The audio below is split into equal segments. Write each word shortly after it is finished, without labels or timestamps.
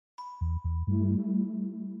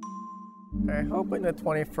I hope in the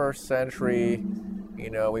 21st century,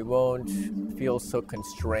 we won't feel so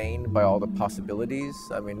constrained by all the possibilities.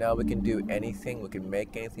 I mean, now we can do anything, we can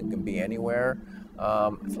make anything, we can be anywhere.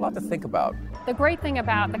 It's a lot to think about. The great thing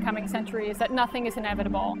about the coming century is that nothing is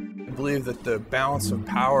inevitable. I believe that the balance of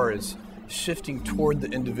power is shifting toward the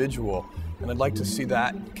individual, and I'd like to see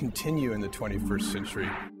that continue in the 21st century.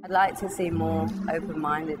 I'd like to see more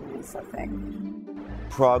open-mindedness, I think.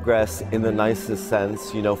 Progress in the nicest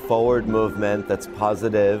sense, forward movement that's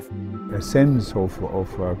positive. A sense of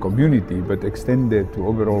community, but extended to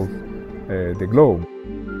overall the globe.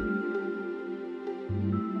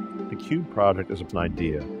 The Cube project is an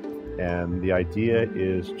idea, and the idea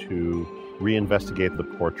is to reinvestigate the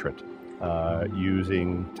portrait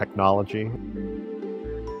using technology.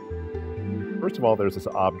 First of all, there's this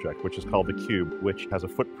object, which is called the cube, which has a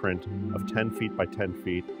footprint of 10 feet by 10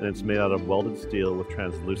 feet, and it's made out of welded steel with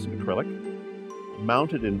translucent acrylic.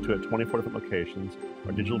 Mounted into it 24 different locations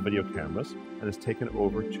are digital video cameras, and is taken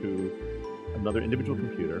over to another individual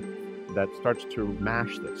computer that starts to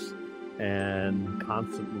mash this and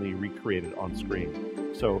constantly recreate it on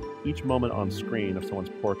screen. So each moment on screen of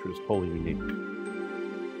someone's portrait is wholly unique.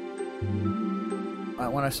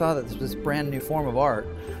 When I saw that this was this brand new form of art,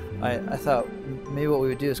 I thought maybe what we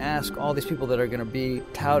would do is ask all these people that are going to be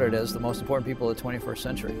touted as the most important people of the 21st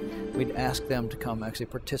century. We'd ask them to come actually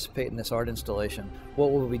participate in this art installation.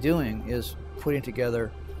 What we'll be doing is putting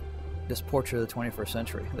together this portrait of the 21st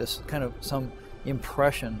century, this kind of some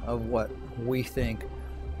impression of what we think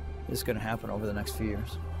is going to happen over the next few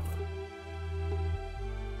years.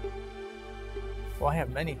 Well, I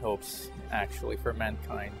have many hopes, actually, for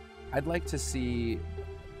mankind. I'd like to see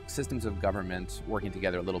systems of government working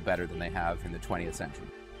together a little better than they have in the 20th century.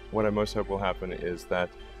 What I most hope will happen is that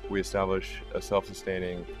we establish a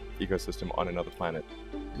self-sustaining ecosystem on another planet.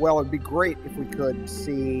 Well, it'd be great if we could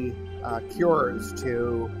see cures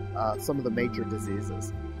to some of the major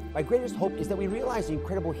diseases. My greatest hope is that we realize the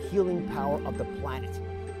incredible healing power of the planet.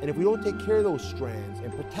 And if we don't take care of those strands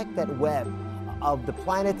and protect that web of the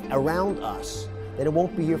planet around us, then it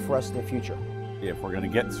won't be here for us in the future. If we're going to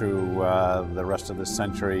get through the rest of this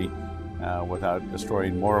century without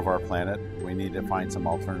destroying more of our planet, we need to find some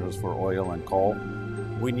alternatives for oil and coal.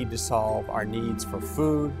 We need to solve our needs for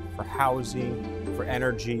food, for housing, for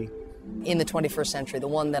energy. In the 21st century, the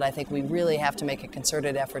one that I think we really have to make a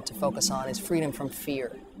concerted effort to focus on is freedom from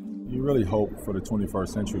fear. You really hope for the 21st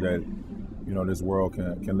century that, this world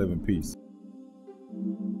can live in peace.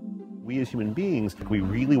 We as human beings, we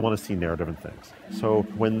really want to see narrative in things. So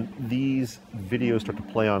when these videos start to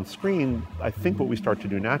play on screen, I think what we start to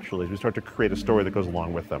do naturally is we start to create a story that goes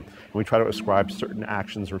along with them. And we try to ascribe certain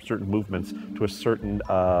actions or certain movements to a certain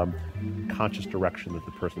conscious direction that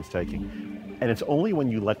the person's taking. And it's only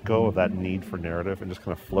when you let go of that need for narrative and just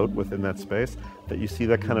kind of float within that space that you see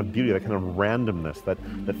that kind of beauty, that kind of randomness, that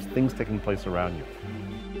things taking place around you.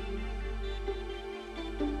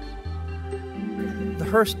 The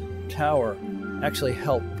Hearst Tower actually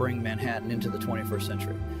helped bring Manhattan into the 21st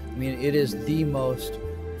century. I mean, it is the most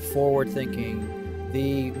forward-thinking,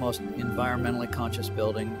 the most environmentally conscious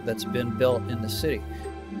building that's been built in the city.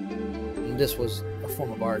 And this was a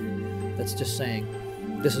form of art that's just saying,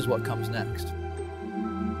 this is what comes next.